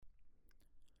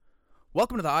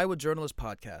Welcome to the Iowa Journalist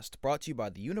Podcast, brought to you by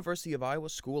the University of Iowa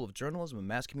School of Journalism and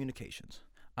Mass Communications.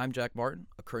 I'm Jack Martin,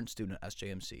 a current student at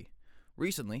SJMC.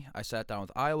 Recently, I sat down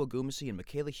with Io Ogumesi and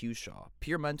Michaela Hughes Shaw,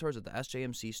 peer mentors at the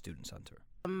SJMC Student Center.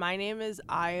 My name is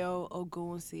Io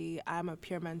Ogumesi. I'm a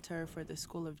peer mentor for the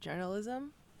School of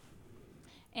Journalism.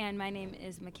 And my name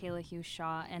is Michaela Hughes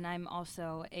Shaw, and I'm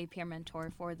also a peer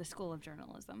mentor for the School of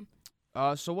Journalism.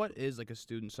 So what is like a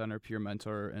student center peer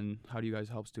mentor, and how do you guys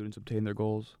help students obtain their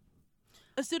goals?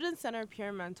 A student center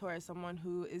peer mentor is someone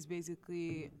who is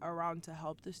basically around to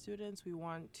help the students. We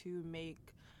want to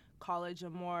make college a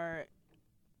more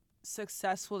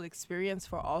successful experience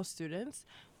for all students.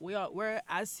 We're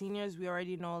as seniors, we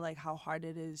already know like how hard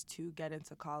it is to get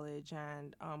into college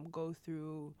and go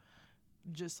through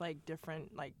just like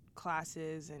different like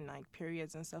classes and like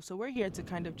periods and stuff. So we're here to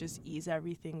kind of just ease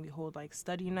everything. We hold like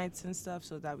study nights and stuff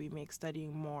so that we make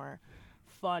studying more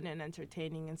fun and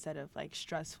entertaining instead of like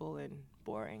stressful and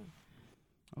boring.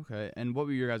 Okay, and what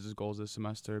were your guys' goals this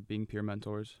semester being peer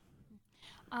mentors?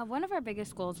 One of our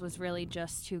biggest goals was really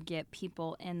just to get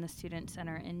people in the Student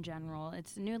Center in general.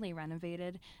 It's newly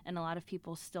renovated, and a lot of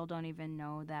people still don't even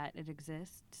know that it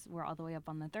exists. We're all the way up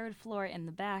on the third floor in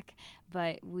the back,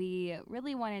 but we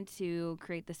really wanted to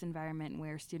create this environment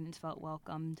where students felt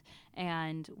welcomed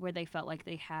and where they felt like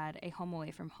they had a home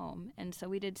away from home. And so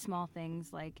we did small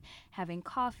things like having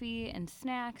coffee and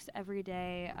snacks every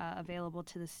day available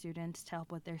to the students to help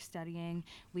with their studying.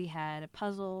 We had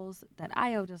puzzles that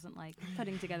Io doesn't like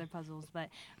putting together puzzles, but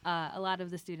a lot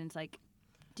of the students like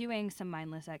doing some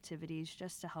mindless activities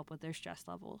just to help with their stress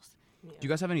levels. Yeah. Do you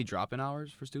guys have any drop-in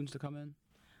hours for students to come in?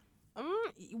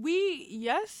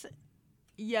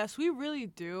 Yes, we really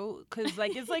do, because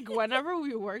like it's like whenever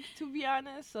we work, to be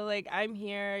honest. So like I'm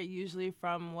here usually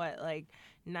from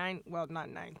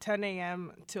 10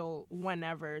 a.m. till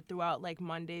whenever, throughout like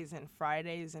Mondays and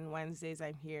Fridays and Wednesdays.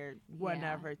 I'm here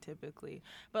whenever typically.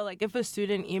 But like if a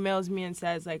student emails me and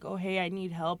says like, oh hey, I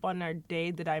need help on our day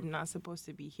that I'm not supposed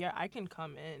to be here, I can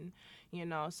come in, you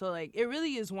know. So like it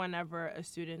really is whenever a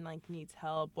student like needs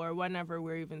help, or whenever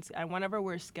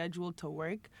we're scheduled to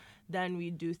work, then we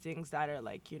do things that are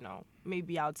like, you know,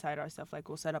 maybe outside our stuff. Like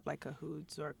we'll set up like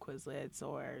Kahoots or Quizlets,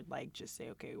 or like just say,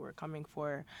 okay, we're coming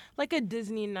for like a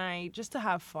Disney night just to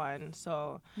have fun.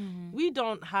 So we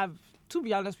don't have, to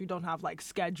be honest, we don't have like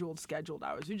scheduled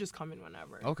hours. We just come in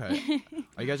whenever. Okay.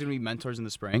 Are you guys going to be mentors in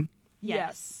the spring?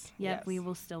 Yes. Yep, we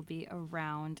will still be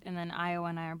around. And then Io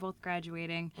and I are both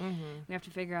graduating. We have to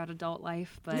figure out adult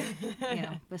life, but, you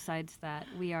know, besides that,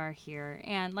 we are here.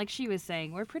 And like she was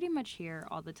saying, we're pretty much here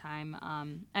all the time.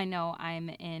 I know I'm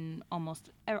in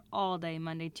almost all day,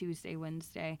 Monday, Tuesday,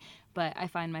 Wednesday, but I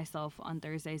find myself on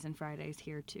Thursdays and Fridays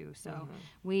here too. So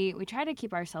we try to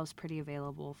keep ourselves pretty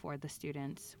available for the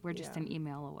students. We're just an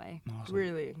email away. Awesome.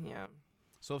 Really, yeah.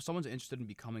 So if someone's interested in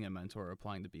becoming a mentor or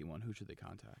applying to be one, who should they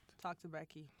contact? Talk to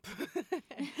Becky.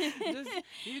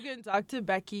 You can talk to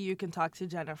Becky. You can talk to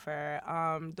Jennifer.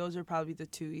 Those are probably the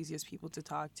two easiest people to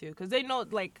talk to, because they know,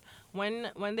 like, when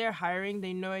they're hiring,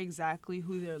 they know exactly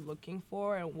who they're looking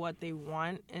for and what they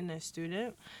want in a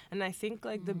student. And I think,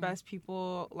 like, the best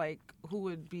people, like, who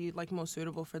would be, like, most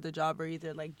suitable for the job are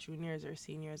either, like, juniors or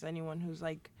seniors, anyone who's,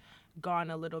 like,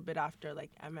 gone a little bit after like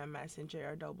MMS and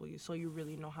JRW, so you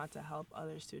really know how to help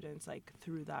other students like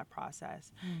through that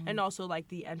process. And also like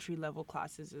the entry level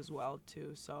classes as well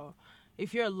too. So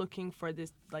if you're looking for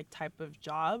this like type of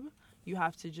job, you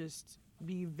have to just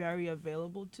be very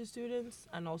available to students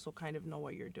and also kind of know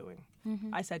what you're doing.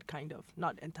 I said kind of,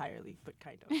 not entirely, but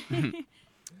kind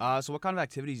of. So what kind of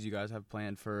activities do you guys have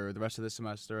planned for the rest of this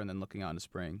semester and then looking out into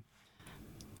spring?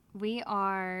 We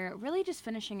are really just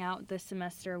finishing out this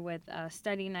semester with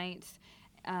study nights,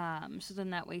 so then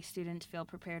that way students feel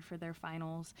prepared for their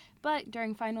finals. But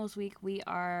during finals week, we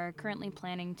are currently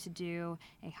planning to do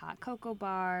a hot cocoa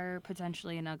bar,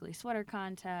 potentially an ugly sweater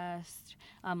contest,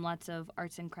 lots of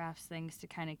arts and crafts things to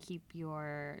kind of keep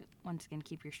your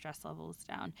stress levels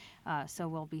down. So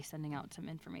we'll be sending out some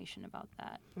information about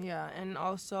that. Yeah, and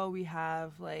also we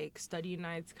have like study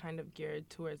nights kind of geared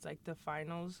towards like the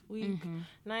finals week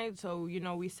night. So, you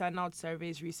know, we sent out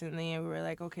surveys recently and we were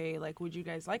like, okay, like, would you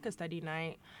guys like a study night?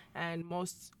 And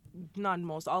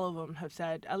all of them have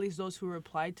said, at least those who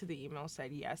replied to the email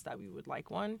said yes, that we would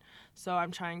like one. So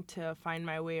I'm trying to find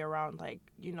my way around, like,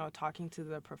 you know, talking to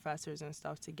the professors and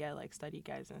stuff to get like study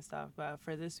guides and stuff. But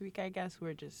for this week, I guess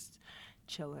we're just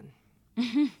chilling.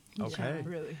 Okay. Yeah,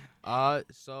 really.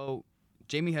 So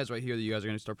Jamie has right here that you guys are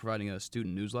going to start providing a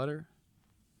student newsletter.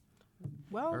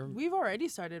 Well, we've already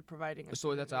started providing a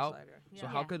So that's out? newsletter. So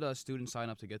how could students sign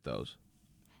up to get those?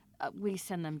 We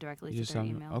send them directly You to just their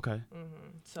send email. Okay.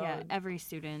 So Yeah, every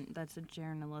student that's a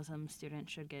journalism student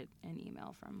should get an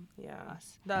email from yeah,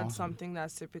 us. that's Awesome. something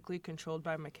that's typically controlled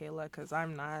by Michaela because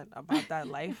I'm not about that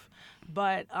life.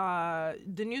 But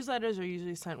the newsletters are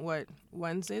usually sent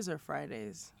Wednesdays or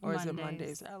Fridays, or is it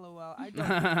Mondays? Mondays. LOL, I don't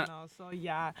even know. So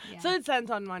yeah, so it's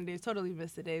sent on Mondays. Totally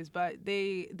missed the days, but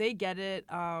they get it,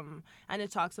 and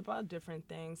it talks about different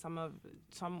things.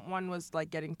 One was like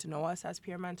getting to know us as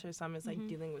peer mentors. Some is like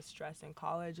dealing with stress in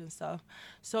college and stuff.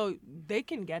 So they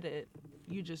can get it.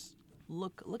 You just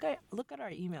look at our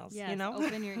emails. Yes, You know,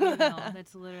 open your email.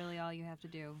 That's literally all you have to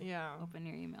do. yeah, Open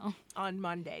your email. on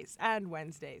Mondays and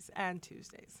Wednesdays and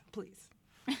Tuesdays, please.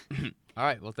 All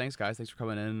right. Well, thanks, guys. Thanks for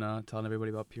coming in and telling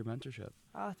everybody about peer mentorship.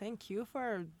 Oh, thank you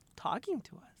for talking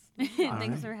to us.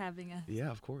 Thanks for having us.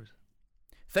 Yeah, of course.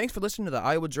 Thanks for listening to the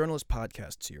Iowa Journalist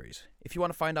Podcast series. If you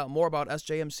want to find out more about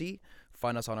SJMC,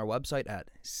 find us on our website at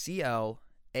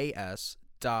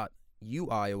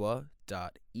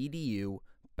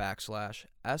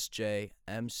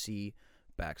clas.uiowa.edu/SJMC/.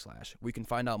 We can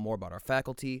find out more about our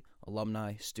faculty,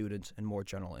 alumni, students, and more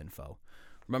general info.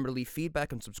 Remember to leave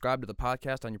feedback and subscribe to the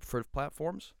podcast on your preferred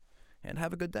platforms, and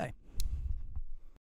have a good day.